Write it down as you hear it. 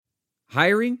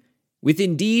Hiring? With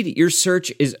Indeed, your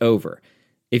search is over.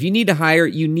 If you need to hire,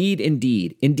 you need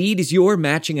Indeed. Indeed is your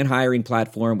matching and hiring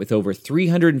platform with over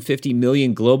 350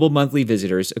 million global monthly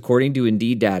visitors, according to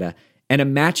Indeed data, and a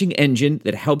matching engine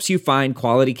that helps you find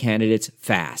quality candidates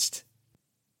fast.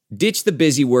 Ditch the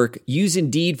busy work. Use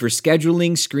Indeed for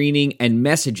scheduling, screening, and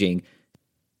messaging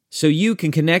so you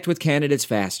can connect with candidates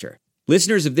faster.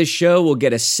 Listeners of this show will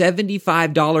get a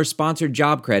 $75 sponsored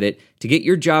job credit to get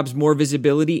your jobs more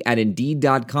visibility at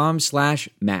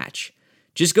Indeed.com/match.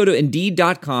 Just go to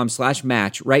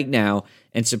Indeed.com/match right now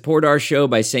and support our show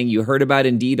by saying you heard about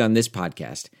Indeed on this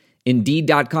podcast.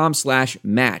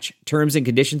 Indeed.com/match. Terms and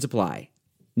conditions apply.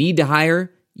 Need to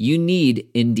hire? You need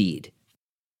Indeed.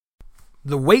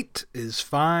 The wait is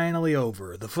finally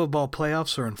over. The football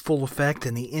playoffs are in full effect,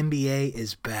 and the NBA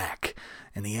is back,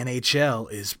 and the NHL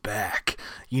is back.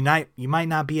 You might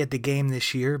not be at the game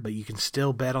this year, but you can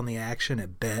still bet on the action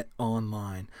at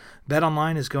BetOnline.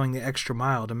 BetOnline is going the extra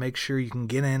mile to make sure you can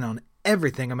get in on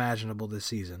everything imaginable this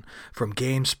season, from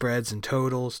game spreads and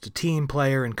totals to team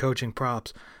player and coaching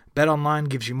props. BetOnline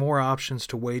gives you more options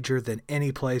to wager than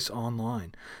any place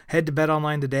online. Head to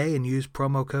BetOnline today and use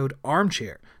promo code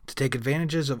ARMCHAIR to take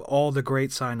advantages of all the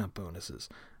great sign-up bonuses.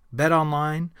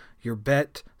 BetOnline, your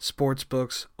bet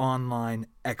sportsbooks online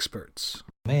experts.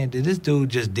 Man, did this dude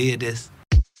just did this?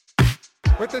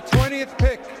 With the 20th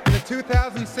pick in the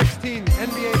 2016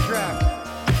 NBA Draft,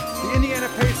 the Indiana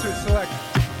Pacers select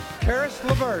Karis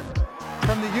LeVert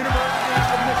from the University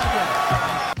of Michigan.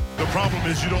 The problem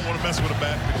is you don't want to mess with a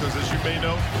bat because, as you may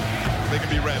know, they can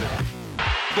be ratted.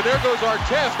 But there goes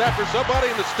Artest after somebody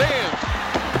in the stands.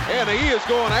 And he is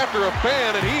going after a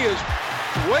fan, and he is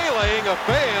waylaying a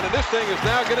fan, and this thing is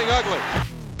now getting ugly.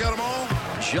 Got them all?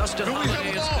 Justin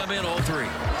Holiday has come in, all three.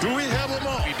 Do we have them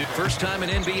all? He did first time in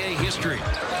NBA history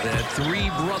that three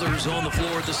brothers on the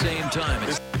floor at the same time.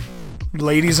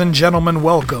 Ladies and gentlemen,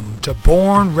 welcome to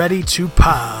Born Ready to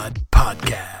Pod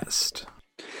podcast.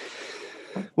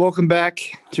 Welcome back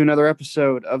to another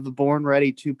episode of the Born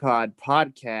Ready to Pod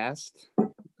podcast.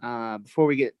 Before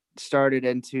we get started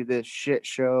into this shit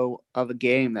show of a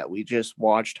game that we just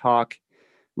watched, Hawk,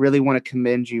 really want to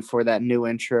commend you for that new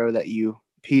intro that you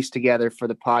pieced together for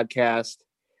the podcast.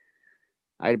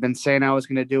 I had been saying I was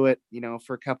going to do it,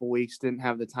 for a couple weeks, didn't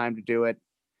have the time to do it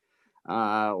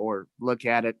or look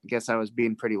at it. I guess I was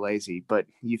being pretty lazy, but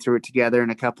you threw it together in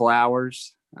a couple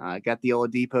hours. Got the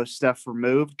Oladipo stuff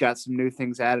removed, got some new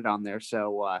things added on there.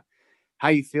 So how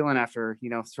you feeling after,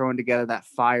 throwing together that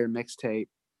fire mixtape?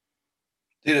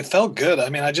 Dude, it felt good. I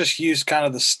mean, I just used kind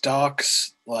of the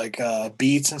stocks, like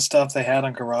beats and stuff they had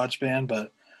on GarageBand,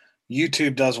 but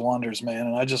YouTube does wonders, man.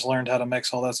 And I just learned how to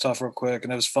mix all that stuff real quick,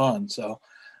 and it was fun. So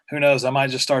who knows? I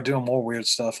might just start doing more weird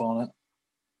stuff on it.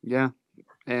 Yeah.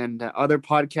 And other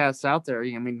podcasts out there,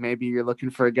 I mean, maybe you're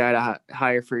looking for a guy to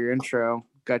hire for your intro.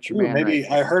 Got your man. Maybe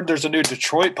right. I heard there's a new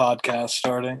Detroit podcast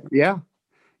starting. Yeah,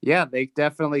 they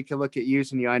definitely could look at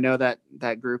using you. I know that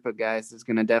group of guys is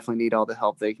going to definitely need all the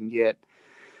help they can get.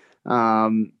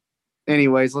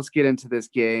 Anyways, let's get into this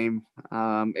game.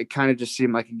 It kind of just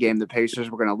seemed like a game the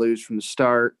Pacers were going to lose from the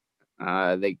start.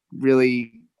 I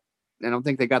don't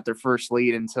think they got their first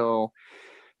lead until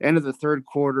end of the third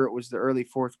quarter. It was the early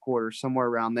fourth quarter, somewhere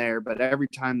around there. But every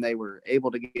time they were able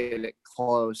to get it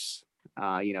close,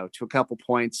 to a couple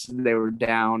points, they were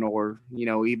down, or,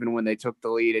 even when they took the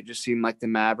lead, it just seemed like the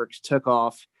Mavericks took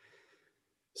off.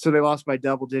 So they lost by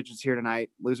double digits here tonight,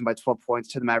 losing by 12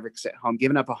 points to the Mavericks at home,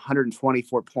 giving up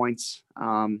 124 points.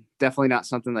 Definitely not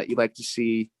something that you like to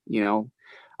see.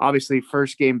 Obviously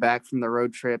first game back from the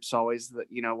road trips, always the,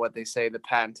 what they say, the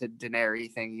patented Denary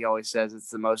thing. He always says it's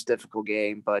the most difficult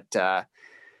game, but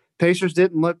Pacers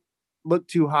didn't look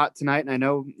too hot tonight. And I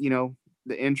know,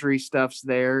 the injury stuff's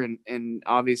there, and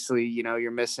obviously,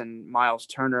 you're missing Miles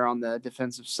Turner on the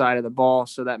defensive side of the ball.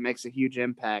 So that makes a huge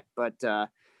impact. But the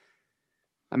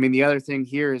other thing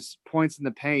here is points in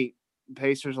the paint.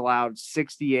 Pacers allowed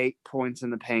 68 points in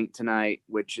the paint tonight,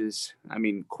 which is,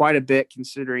 quite a bit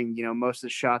considering, most of the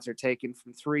shots are taken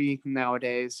from three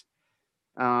nowadays.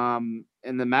 And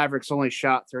the Mavericks only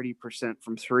shot 30%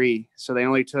 from three. So they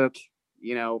only took,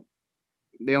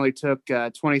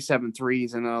 27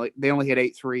 threes, and they only hit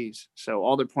 8 threes. So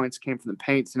all their points came from the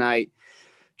paint tonight.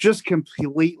 Just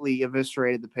completely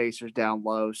eviscerated the Pacers down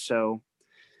low. So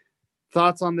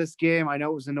thoughts on this game? I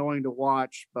know it was annoying to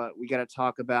watch, but we got to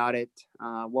talk about it.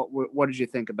 What did you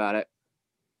think about it?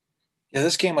 Yeah,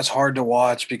 this game was hard to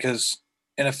watch because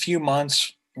in a few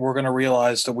months we're going to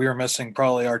realize that we are missing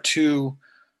probably our two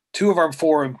of our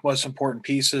 4 most important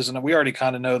pieces, and we already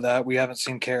kind of know that. We haven't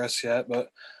seen Karis yet, but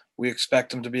we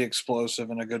expect him to be explosive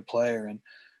and a good player. And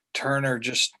Turner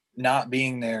just not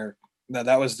being there,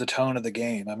 that was the tone of the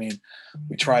game. I mean,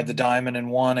 we tried the diamond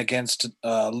and one against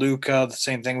Luka, the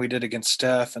same thing we did against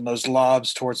Steph, and those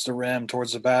lobs towards the rim,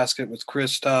 towards the basket with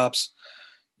Kristaps.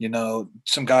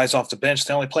 Some guys off the bench.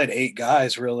 They only played 8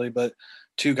 guys really, but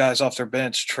 2 guys off their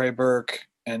bench, Trey Burke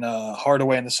and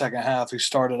Hardaway in the second half, who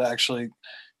started actually.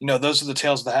 Those are the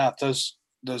tails of the half.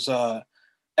 Those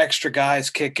extra guys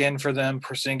kick in for them.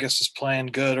 Porzingis is playing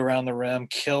good around the rim,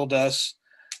 killed us,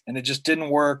 and it just didn't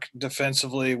work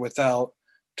defensively without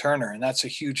Turner, and that's a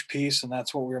huge piece, and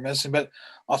that's what we were missing. But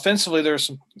offensively,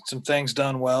 there's some things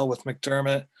done well with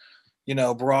McDermott.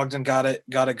 Brogdon got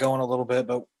it going a little bit,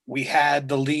 but we had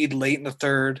the lead late in the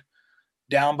third,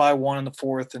 down by 1 in the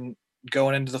fourth, and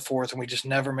going into the fourth, and we just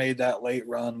never made that late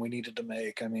run we needed to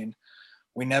make. I mean,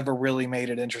 we never really made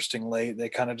it interesting late. They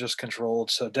kind of just controlled.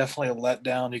 So definitely a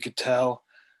letdown. You could tell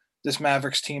this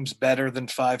Mavericks team's better than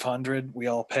 500. We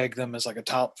all pegged them as like a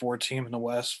top 4 team in the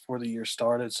West before the year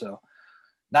started. So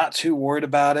not too worried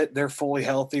about it. They're fully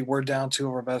healthy. We're down 2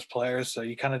 of our best players. So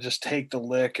you kind of just take the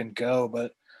lick and go.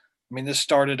 But I mean, this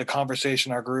started a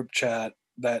conversation in our group chat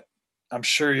that I'm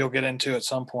sure you'll get into at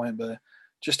some point, but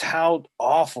just how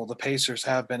awful the Pacers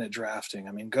have been at drafting.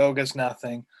 I mean, Goga's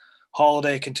nothing.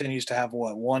 Holiday continues to have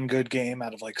one good game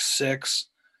out of like 6.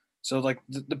 So like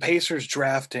the Pacers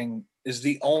drafting is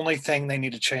the only thing they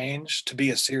need to change to be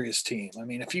a serious team. I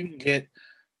mean, if you can get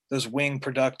those wing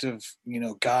productive,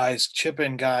 guys, chip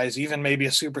in guys, even maybe a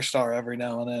superstar every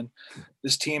now and then,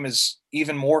 this team is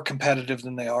even more competitive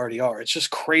than they already are. It's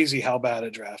just crazy how bad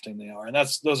at drafting they are. And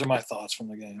those are my thoughts from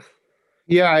the game.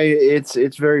 Yeah,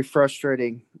 it's very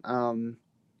frustrating. Aaron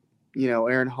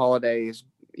Holiday is,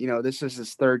 this is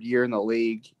his 3rd year in the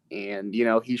league, and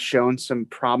he's shown some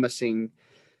promising.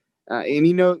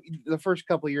 And the first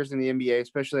couple of years in the NBA,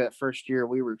 especially that first year,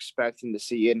 we were expecting to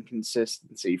see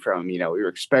inconsistency from. We were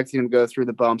expecting him to go through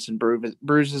the bumps and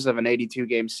bruises of an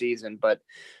 82-game season. But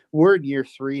we're in year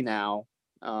 3 now,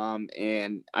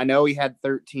 and I know he had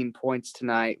 13 points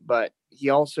tonight, but he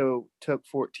also took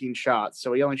 14 shots,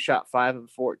 so he only shot 5 of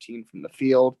 14 from the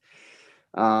field.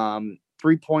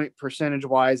 3-point percentage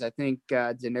wise, I think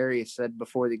Denarius said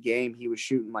before the game he was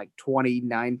shooting like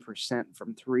 29%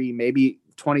 from 3, maybe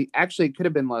 20. Actually, it could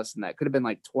have been less than that. Could have been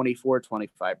like 24,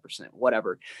 25%,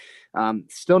 whatever.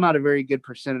 Still not a very good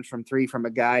percentage from 3 from a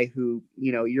guy who,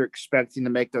 you're expecting to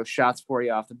make those shots for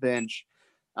you off the bench.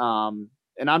 And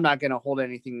I'm not going to hold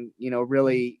anything,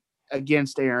 really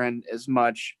against Aaron as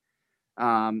much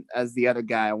as the other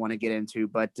guy I want to get into.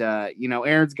 But,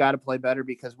 Aaron's got to play better,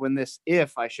 because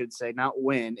if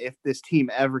this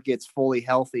team ever gets fully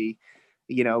healthy,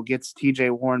 gets TJ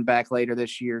Warren back later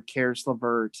this year, Karis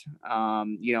LeVert,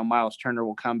 Miles Turner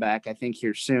will come back, I think,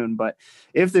 here soon. But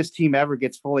if this team ever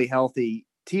gets fully healthy,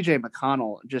 TJ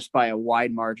McConnell, just by a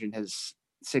wide margin, has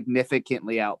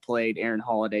significantly outplayed Aaron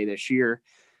Holiday this year.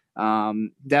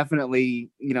 Definitely,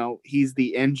 he's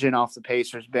the engine off the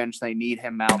Pacers bench. They need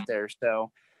him out there.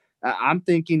 So I'm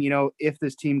thinking, if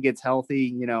this team gets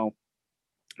healthy,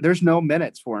 there's no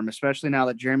minutes for him, especially now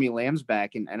that Jeremy Lamb's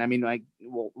back. And I mean,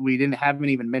 we haven't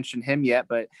even mentioned him yet,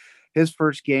 but his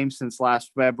first game since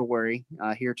last February,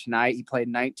 here tonight, he played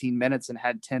 19 minutes and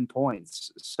had 10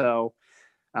 points. So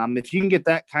if you can get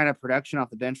that kind of production off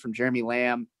the bench from Jeremy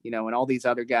Lamb, and all these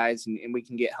other guys, and we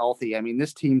can get healthy, I mean,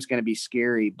 this team's going to be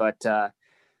scary. But the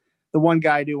one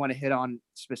guy I do want to hit on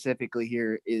specifically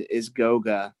here is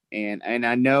Goga. And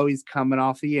I know he's coming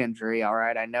off the injury. All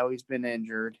right. I know he's been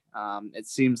injured. It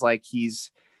seems like he's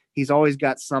always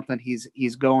got something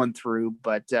he's going through.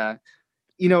 But, a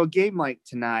game like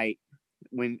tonight,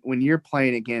 when you're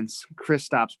playing against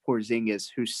Kristaps Porzingis,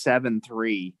 who's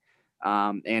 7'3",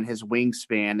 and his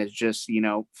wingspan is just,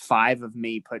 5 of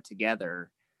me put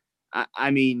together.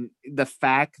 I mean, the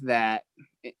fact that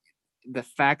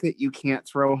you can't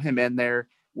throw him in there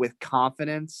with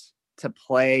confidence to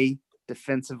play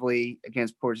defensively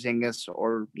against Porzingis,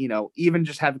 or, even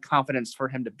just have confidence for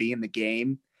him to be in the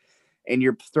game, and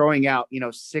you're throwing out,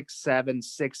 6'7",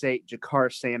 6'8",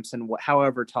 Jakar Sampson,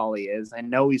 however tall he is. I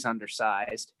know he's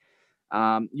undersized.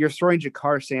 You're throwing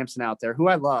Jakar Sampson out there, who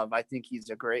I love. I think he's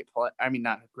a great player. I mean,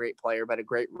 not a great player, but a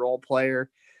great role player,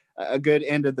 a good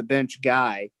end of the bench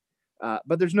guy.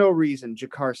 But there's no reason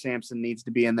Jakar Sampson needs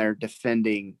to be in there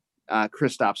defending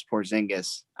Kristaps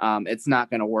Porzingis. It's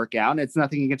not going to work out, and it's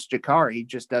nothing against Jakar. He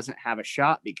just doesn't have a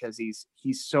shot because he's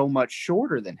so much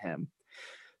shorter than him.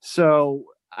 So,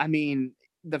 I mean,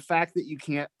 the fact that you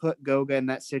can't put Goga in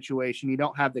that situation, you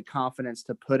don't have the confidence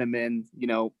to put him in,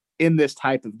 in this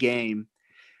type of game.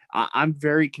 I'm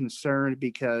very concerned,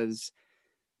 because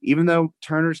even though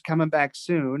Turner's coming back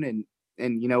soon, and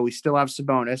and, we still have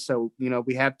Sabonis. So,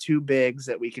 we have two bigs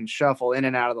that we can shuffle in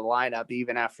and out of the lineup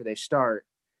even after they start.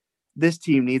 This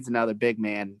team needs another big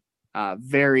man,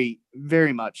 very,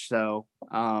 very much so.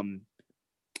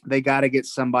 They got to get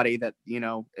somebody that,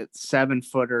 it's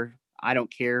 7-footer. I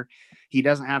don't care. He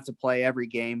doesn't have to play every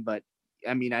game, but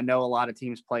I mean, I know a lot of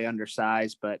teams play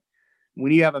undersized, but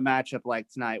when you have a matchup like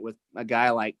tonight with a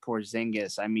guy like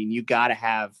Porzingis, I mean, you got to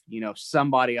have,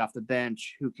 somebody off the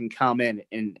bench who can come in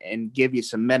and give you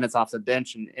some minutes off the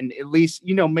bench and at least,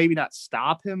 maybe not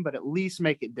stop him, but at least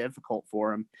make it difficult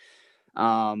for him.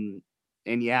 And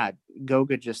yeah,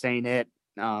 Goga just ain't it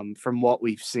from what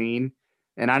we've seen.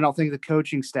 And I don't think the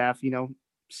coaching staff,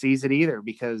 sees it either,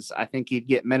 because I think he'd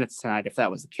get minutes tonight if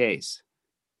that was the case.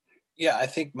 Yeah, I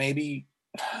think maybe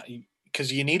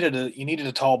because you needed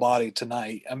a tall body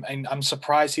tonight. I'm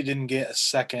surprised he didn't get a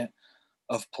second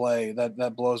of play.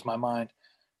 That blows my mind.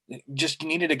 Just you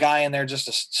needed a guy in there just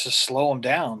to slow him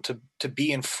down, to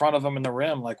be in front of him in the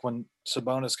rim, like when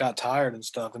Sabonis got tired and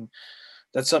stuff. And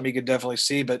that's something you could definitely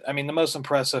see. But I mean, the most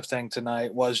impressive thing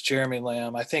tonight was Jeremy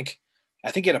Lamb. I think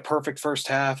he had a perfect first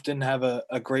half, didn't have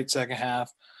a great second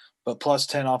half, but plus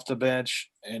 10 off the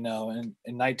bench, in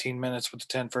 19 minutes with the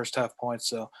 10 first half points.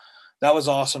 So that was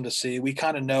awesome to see. We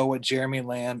kind of know what Jeremy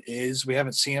Lamb is. We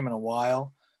haven't seen him in a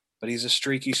while, but he's a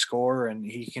streaky scorer, and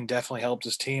he can definitely help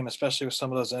this team, especially with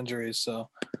some of those injuries. So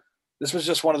this was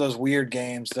just one of those weird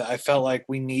games that I felt like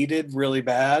we needed really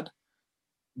bad.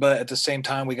 But at the same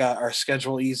time, we got our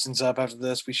schedule easens up after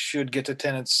this. We should get to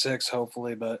 10-6,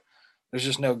 hopefully, but there's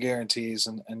just no guarantees.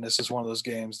 And this is one of those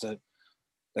games that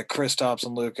Kristaps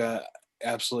and Luka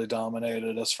absolutely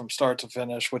dominated us from start to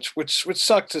finish, which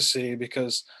sucked to see,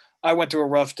 because I went through a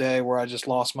rough day where I just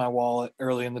lost my wallet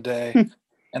early in the day.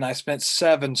 And I spent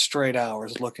 7 straight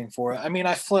hours looking for it. I mean,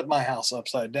 I flipped my house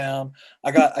upside down.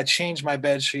 I changed my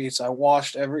bed sheets. I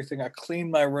washed everything. I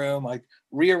cleaned my room. I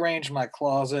rearranged my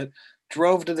closet,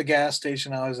 drove to the gas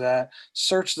station I was at,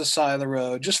 searched the side of the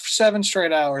road, just for 7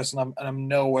 straight hours, and I'm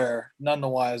nowhere, none the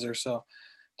wiser. So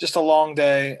just a long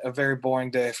day, a very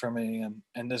boring day for me.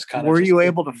 And this kind of. Were you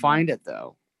able to find it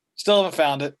though? Still haven't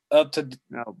found it. Up to,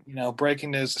 no. Breaking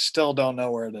news, still don't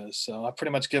know where it is. So I've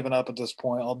pretty much given up at this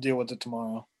point. I'll deal with it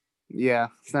tomorrow. Yeah,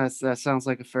 that sounds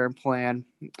like a fair plan.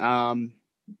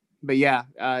 But yeah,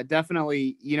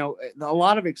 definitely, a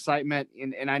lot of excitement.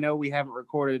 And I know we haven't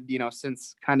recorded,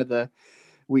 since kind of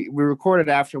we recorded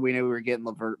after we knew we were getting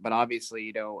LeVert, but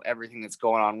obviously, everything that's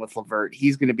going on with LeVert,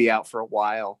 he's going to be out for a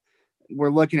while. We're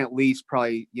looking at least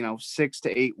probably, 6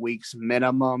 to 8 weeks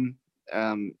minimum.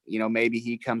 Maybe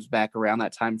he comes back around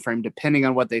that time frame, depending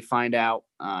on what they find out,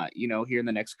 here in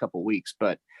the next couple of weeks.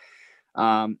 But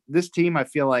this team, I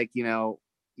feel like,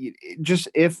 just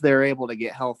if they're able to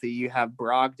get healthy, you have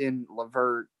Brogdon,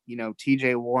 LeVert,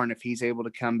 TJ Warren, if he's able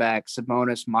to come back,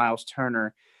 Sabonis, Miles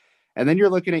Turner. And then you're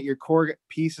looking at your core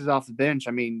pieces off the bench.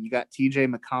 I mean, you got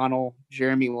TJ McConnell,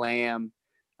 Jeremy Lamb.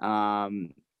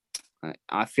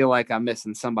 I feel like I'm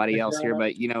missing somebody else here,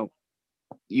 but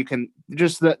you can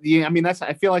just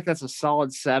I feel like that's a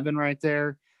solid 7 right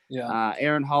there. Yeah.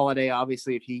 Aaron Holiday,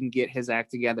 obviously, if he can get his act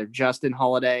together. Justin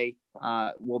Holiday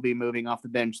will be moving off the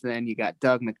bench. Then you got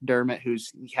Doug McDermott,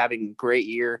 who's having a great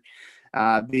year.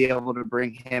 Be able to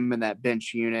bring him in that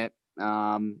bench unit.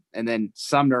 And then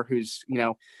Sumner, who's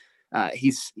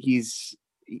he's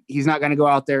not going to go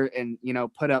out there and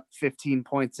put up 15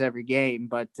 points every game,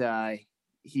 but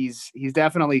he's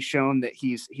definitely shown that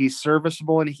he's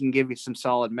serviceable and he can give you some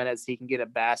solid minutes. He can get a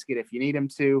basket if you need him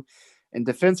to. And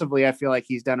defensively, I feel like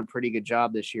he's done a pretty good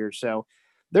job this year. So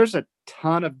there's a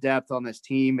ton of depth on this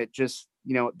team. It just,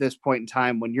 at this point in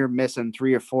time, when you're missing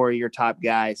 3 or 4 of your top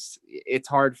guys, it's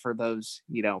hard for those,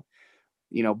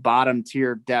 bottom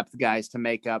tier depth guys to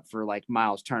make up for like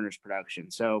Miles Turner's production.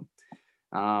 So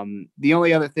the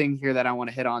only other thing here that I want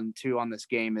to hit on too on this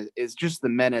game is just the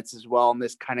minutes as well. And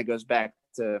this kind of goes back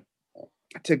to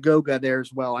Goga there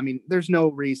as well. I mean, there's no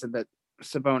reason that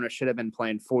Sabonis should have been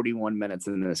playing 41 minutes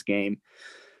in this game.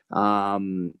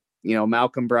 Malcolm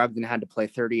Brogdon had to play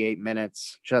 38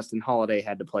 minutes. Justin Holiday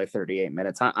had to play 38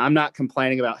 minutes. I'm not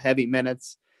complaining about heavy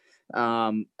minutes.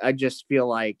 I just feel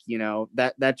like,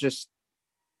 that just,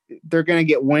 they're going to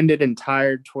get winded and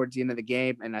tired towards the end of the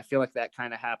game. And I feel like that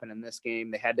kind of happened in this game.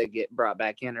 They had to get brought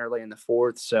back in early in the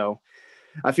fourth. So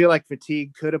I feel like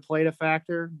fatigue could have played a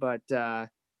factor, but,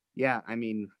 yeah, I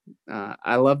mean,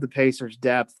 I love the Pacers'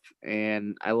 depth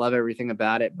and I love everything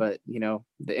about it, but the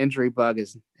injury bug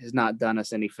has not done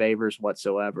us any favors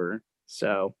whatsoever.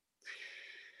 So,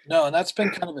 no, and that's been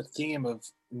kind of a theme of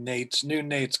Nate's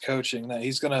coaching, that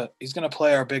he's gonna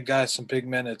play our big guys some big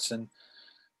minutes, and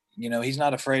He's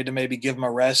not afraid to maybe give him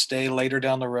a rest day later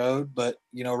down the road. But,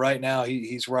 right now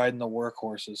he's riding the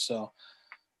workhorses. So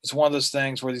it's one of those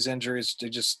things where these injuries, they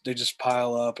just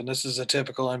pile up. And this is a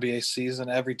typical NBA season.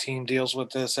 Every team deals with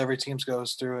this. Every team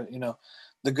goes through it.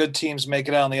 The good teams make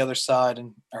it out on the other side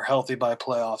and are healthy by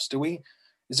playoffs.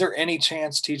 Is there any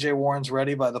chance TJ Warren's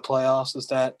ready by the playoffs? Is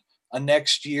that a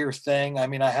next year thing? I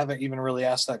mean, I haven't even really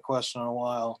asked that question in a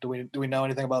while. Do we know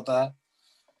anything about that?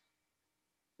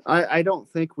 I don't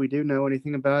think we do know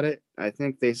anything about it. I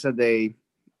think they said they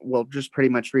will just pretty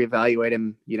much reevaluate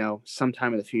him,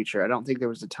 sometime in the future. I don't think there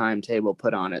was a timetable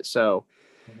put on it. So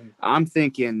I'm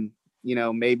thinking,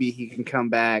 maybe he can come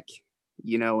back,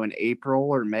 in April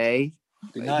or May.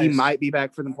 Nice. He might be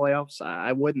back for the playoffs.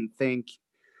 I wouldn't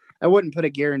put a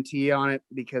guarantee on it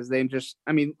because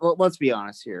let's be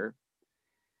honest here.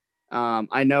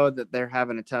 I know that they're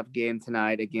having a tough game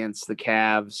tonight against the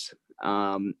Cavs.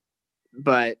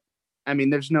 But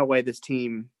there's no way this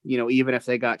team, even if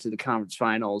they got to the conference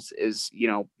finals, is,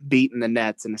 beating the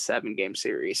Nets in a 7-game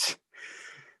series.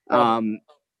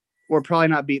 We're probably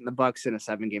not beating the Bucks in a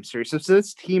 7-game series. So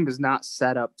this team is not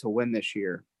set up to win this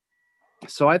year.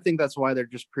 So I think that's why they're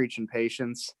just preaching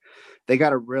patience. They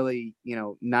got a really,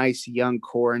 nice young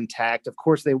core intact. Of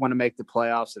course, they want to make the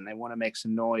playoffs and they want to make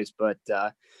some noise, but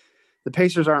the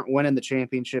Pacers aren't winning the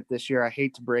championship this year. I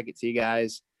hate to break it to you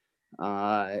guys.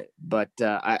 But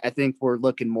I think we're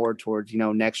looking more towards,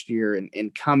 next year and in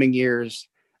coming years.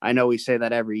 I know we say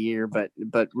that every year, but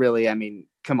really,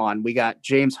 come on, we got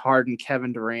James Harden,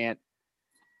 Kevin Durant,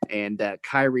 and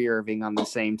Kyrie Irving on the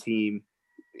same team.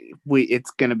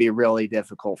 It's going to be really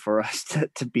difficult for us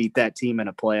to beat that team in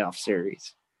a playoff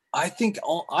series. I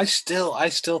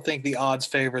still think the odds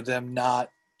favor them not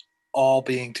all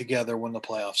being together when the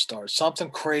playoffs start. Something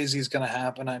crazy is going to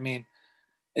happen.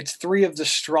 It's 3 of the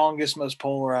strongest, most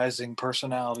polarizing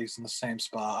personalities in the same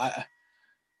spot.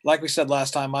 Like we said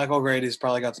last time, Michael Grady's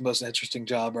probably got the most interesting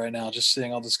job right now, just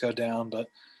seeing all this go down. But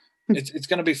it's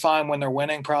going to be fine when they're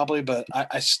winning, probably. But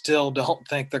I still don't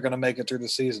think they're going to make it through the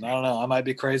season. I don't know. I might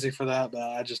be crazy for that, but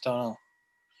I just don't know.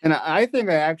 And I think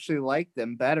I actually like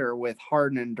them better with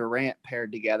Harden and Durant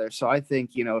paired together. So I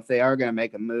think, if they are going to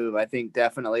make a move, I think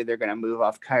definitely they're going to move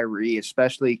off Kyrie,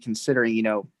 especially considering,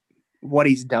 what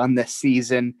he's done this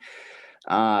season.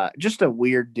 Just a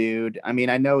weird dude. I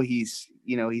know he's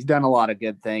done a lot of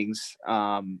good things,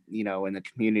 in the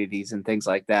communities and things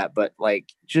like that, but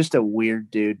just a weird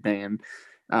dude, man.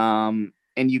 And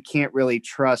you can't really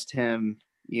trust him,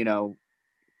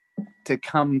 to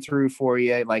come through for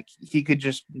you. He could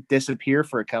just disappear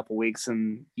for a couple weeks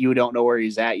and you don't know where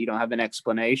he's at. You don't have an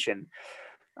explanation.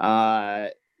 I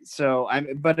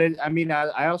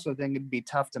also think it'd be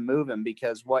tough to move him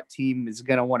because what team is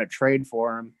going to want to trade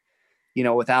for him,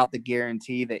 without the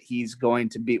guarantee that he's going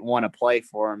to want to play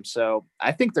for him. So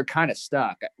I think they're kind of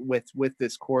stuck with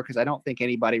this core because I don't think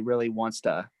anybody really wants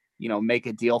to, make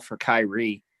a deal for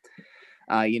Kyrie,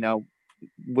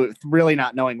 with really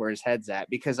not knowing where his head's at.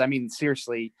 Because,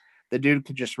 seriously, the dude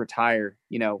could just retire,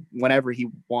 whenever he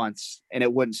wants, and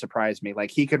it wouldn't surprise me.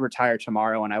 He could retire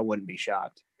tomorrow and I wouldn't be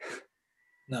shocked.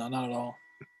 No, not at all.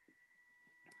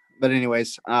 But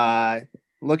anyways,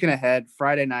 looking ahead,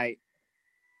 Friday night,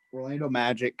 Orlando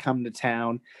Magic come to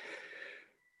town.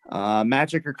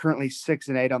 Magic are currently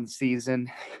 6-8 on the season.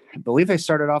 I believe they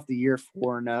started off the year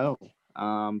 4-0,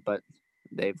 but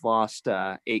they've lost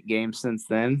 8 games since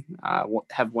then.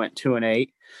 Have went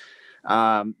 2-8.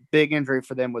 Big injury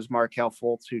for them was Markelle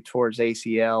Fultz, who tore his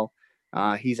ACL.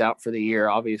 He's out for the year,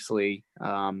 obviously.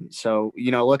 So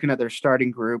looking at their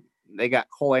starting group, they got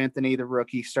Cole Anthony, the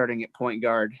rookie, starting at point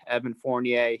guard. Evan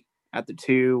Fournier at the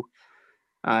 2.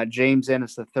 James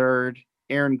Ennis the 3rd.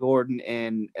 Aaron Gordon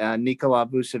and Nikola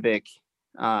Vucevic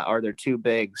are their 2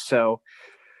 bigs. So,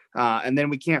 and then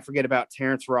we can't forget about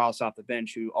Terrence Ross off the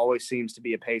bench, who always seems to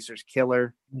be a Pacers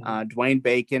killer. Dwayne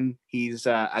Bacon, he's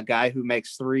a guy who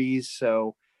makes threes,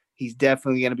 so he's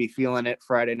definitely going to be feeling it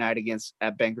Friday night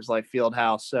at Bankers Life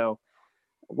Fieldhouse. So,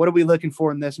 what are we looking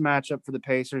for in this matchup for the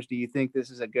Pacers? Do you think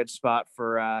this is a good spot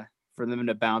for them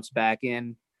to bounce back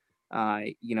in,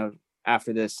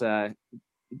 after this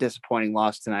disappointing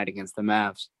loss tonight against the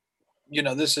Mavs?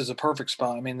 This is a perfect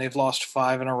spot. They've lost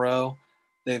 5 in a row.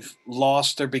 They've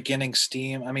lost their beginning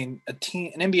steam. An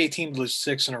NBA team to lose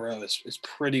 6 in a row is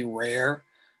pretty rare.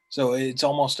 So it's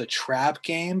almost a trap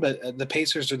game, but the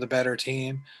Pacers are the better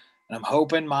team. And I'm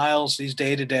hoping Miles, he's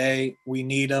day-to-day. We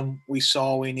need him. We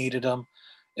saw we needed him.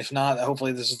 If not,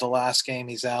 hopefully this is the last game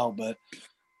he's out. But,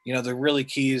 the really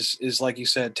key is like you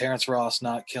said, Terrence Ross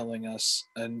not killing us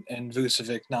and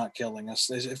Vucevic not killing us.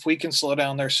 If we can slow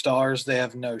down their stars, they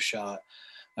have no shot.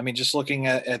 Just looking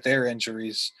at their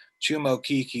injuries, Chumo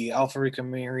Kiki, Alfarica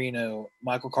Marino,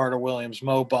 Michael Carter-Williams,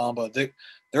 Mo Bamba.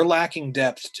 They're lacking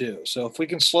depth too. So if we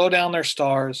can slow down their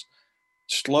stars,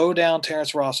 slow down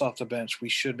Terrence Ross off the bench, we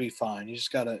should be fine. You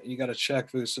gotta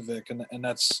check Vucevic, and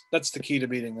that's the key to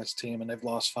beating this team. And they've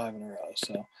lost 5 in a row,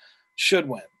 so should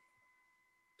win.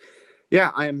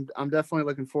 Yeah, I'm definitely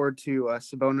looking forward to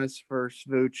Sabonis versus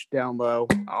Vooch down low.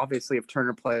 Obviously, if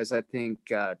Turner plays, I think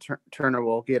Turner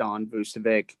will get on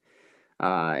Vucevic,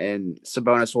 and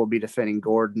Sabonis will be defending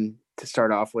Gordon to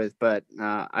start off with. But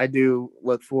I do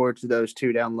look forward to those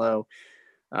two down low.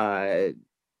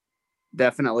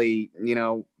 Definitely,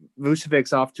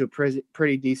 Vucevic's off to a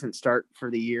pretty decent start for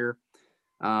the year.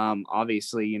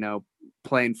 Obviously,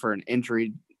 playing for an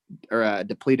injury or a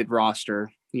depleted roster,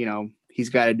 he's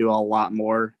got to do a lot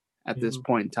more at this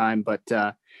point in time. But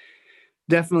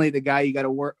definitely the guy you got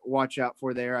to watch out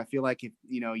for there. I feel like if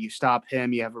you stop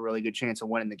him, you have a really good chance of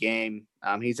winning the game.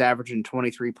 He's averaging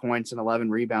 23 points and 11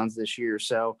 rebounds this year,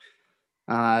 so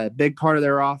big part of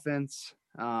their offense.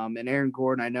 And Aaron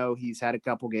Gordon, I know he's had a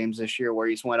couple games this year where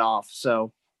he's went off.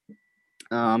 So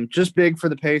just big for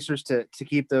the Pacers to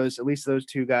keep at least those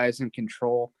two guys in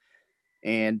control.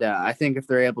 And I think if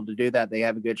they're able to do that, they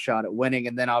have a good shot at winning.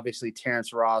 And then obviously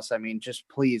Terrence Ross, just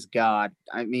please God.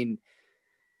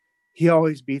 He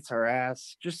always beats our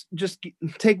ass. Just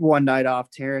take one night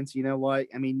off, Terrence. You know what?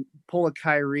 Pull a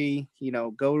Kyrie,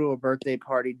 go to a birthday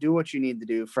party, do what you need to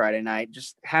do Friday night.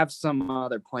 Just have some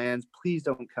other plans. Please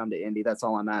don't come to Indy. That's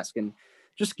all I'm asking.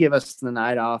 Just give us the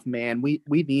night off, man. We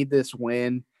need this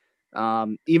win.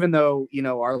 Even though,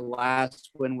 our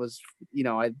last win was,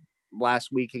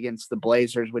 last week against the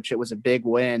Blazers, which it was a big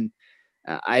win.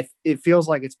 It feels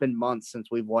like it's been months since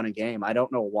we've won a game. I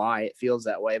don't know why it feels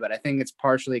that way, but I think it's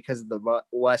partially because of the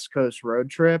West Coast road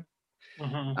trip.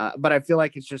 But I feel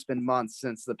like it's just been months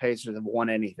since the Pacers have won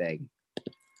anything.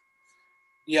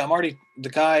 Yeah, I'm already the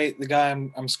guy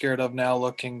I'm scared of now.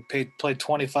 Played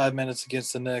 25 minutes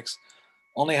against the Knicks,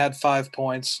 only had 5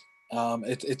 points.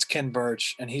 It's Ken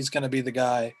Birch, and he's going to be the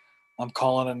guy. I'm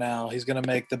calling it now. He's going to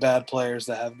make the bad players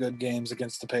that have good games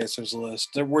against the Pacers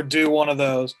list. We're due one of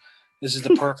those. This is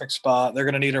the perfect spot. They're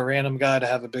going to need a random guy to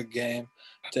have a big game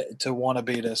to want to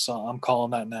beat us. So I'm calling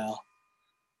that now.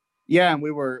 Yeah, and we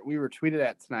were tweeted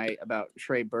at tonight about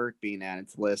Trey Burke being added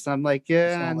to the list. I'm like,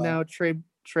 yeah, no,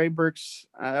 Trey Burke's.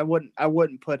 I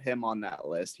wouldn't put him on that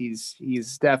list.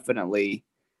 He's definitely.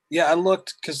 Yeah, I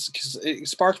looked because it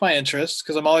sparked my interest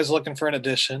because I'm always looking for an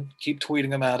addition. Keep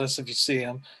tweeting him at us if you see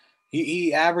him.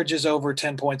 He averages over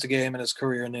 10 points a game in his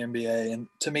career in the NBA, and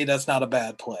to me, that's not a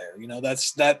bad player.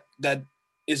 That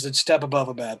is a step above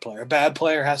a bad player. A bad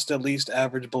player has to at least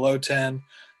average below 10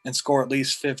 and score at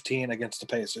least 15 against the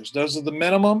Pacers. Those are the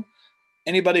minimum.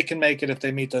 Anybody can make it if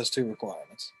they meet those two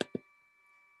requirements.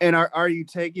 And are you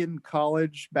taking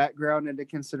college background into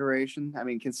consideration?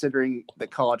 Considering the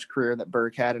college career that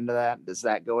Burke had into that, does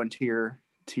that go into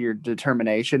your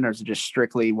determination, or is it just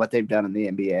strictly what they've done in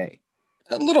the NBA?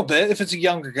 A little bit, if it's a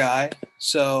younger guy.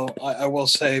 So I will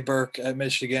say Burke at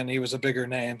Michigan, he was a bigger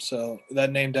name. So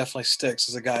that name definitely sticks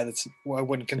as a guy I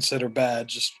wouldn't consider bad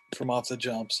just from off the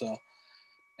jump. So,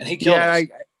 and he killed us.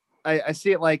 I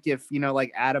see it like if,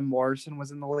 like Adam Morrison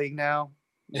was in the league now,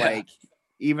 like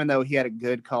even though he had a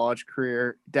good college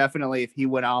career, definitely if he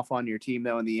went off on your team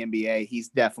though in the NBA, he's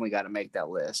definitely got to make that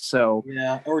list. So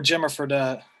yeah, or Jimmer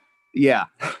Fredette. Yeah,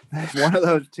 one of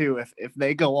those two. If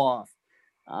they go off.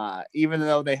 Even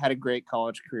though they had a great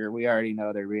college career, we already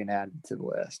know they're being added to the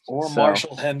list. Or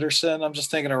Marshall Henderson. I'm just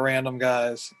thinking of random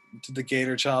guys. Did the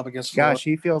Gator job against Florida. Gosh,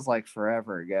 he feels like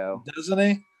forever ago. Doesn't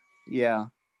he? Yeah.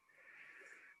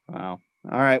 Wow.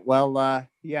 All right. Well,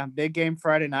 big game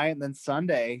Friday night, and then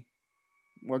Sunday,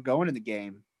 we're going to the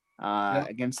game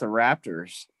against the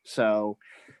Raptors. So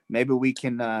maybe we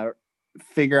can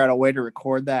figure out a way to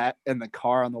record that in the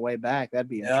car on the way back. That'd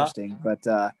be interesting. But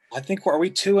I think are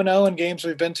we 2-0 in games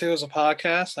we've been to as a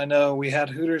podcast? I know we had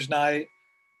Hooters night,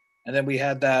 and then we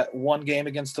had that one game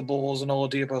against the Bulls and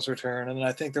Oladipo's return, and then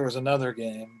I think there was another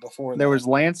game before there was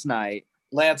Lance night.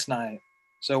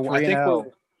 So I think we're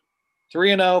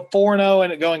 3-0, 4-0,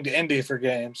 and going to Indy for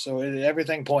games. So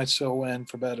everything points to a win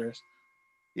for bettors.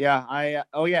 Yeah,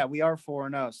 we are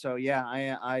 4-0. So yeah,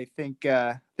 I think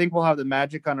we'll have the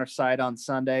Magic on our side on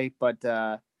Sunday, but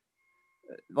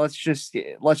let's just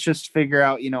figure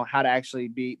out, how to actually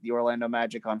beat the Orlando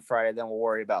Magic on Friday, then we'll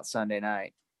worry about Sunday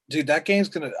night. Dude, that game's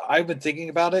I've been thinking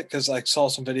about it because I saw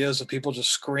some videos of people just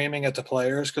screaming at the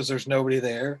players because there's nobody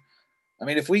there.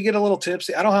 If we get a little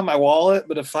tipsy, I don't have my wallet,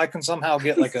 but if I can somehow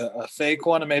get like a fake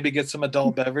one and maybe get some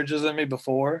adult beverages in me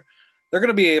before, they're going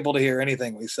to be able to hear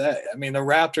anything we say. The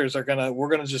Raptors we're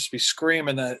going to just be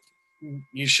screaming that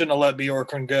you shouldn't have let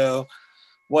Bjorkgren go.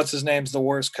 What's his name's the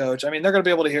worst coach. I mean, they're going to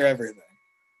be able to hear everything.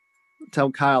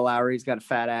 Tell Kyle Lowry's got a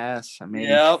fat ass. I mean,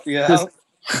 yep.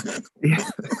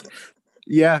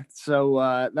 Yeah,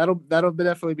 so that'll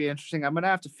definitely be interesting. I'm gonna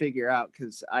have to figure out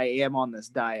because I am on this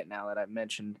diet now that I've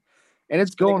mentioned, and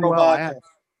it's going well.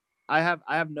 I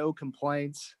have no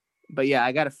complaints, but yeah,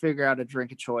 I got to figure out a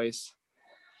drink of choice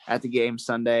at the game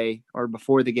Sunday or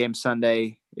before the game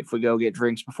Sunday if we go get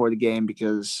drinks before the game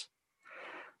because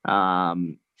I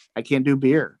can't do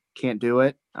beer, can't do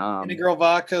it. Skinny girl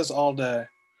vodkas all day.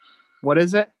 What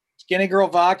is it? Skinny girl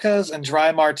vodkas and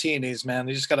dry martinis, man.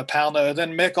 You just got to pound it. And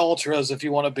then Mick Ultras if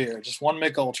you want a beer. Just one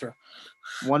Mick Ultra.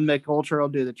 One Mick Ultra will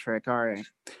do the trick. All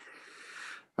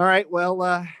right.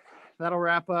 Well, that'll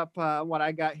wrap up what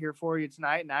I got here for you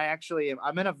tonight. And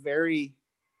I'm in a very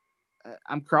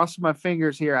I'm crossing my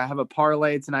fingers here. I have a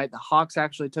parlay tonight. The Hawks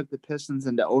actually took the Pistons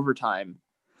into overtime.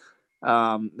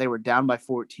 They were down by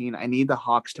 14. I need the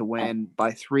Hawks to win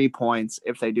by 3 points.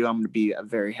 If they do, I'm going to be a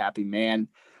very happy man.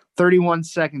 31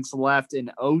 seconds left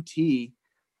in OT,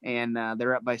 and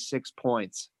they're up by 6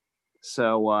 points.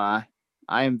 So I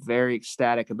am very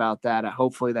ecstatic about that.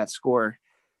 Hopefully that score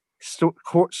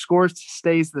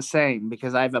stays the same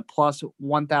because I have a plus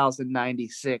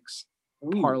 1,096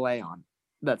 parlay on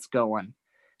that's going.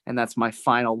 And that's my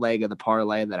final leg of the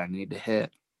parlay that I need to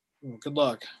hit. Good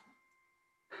luck.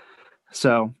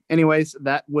 So anyways,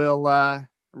 that will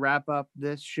wrap up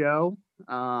this show.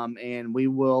 And we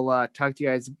will talk to you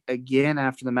guys again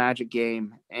after the Magic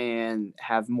game and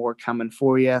have more coming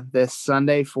for you this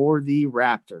Sunday for the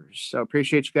Raptors. So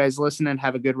appreciate you guys listening.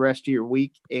 Have a good rest of your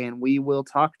week, and we will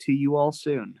talk to you all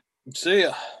soon. See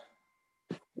ya.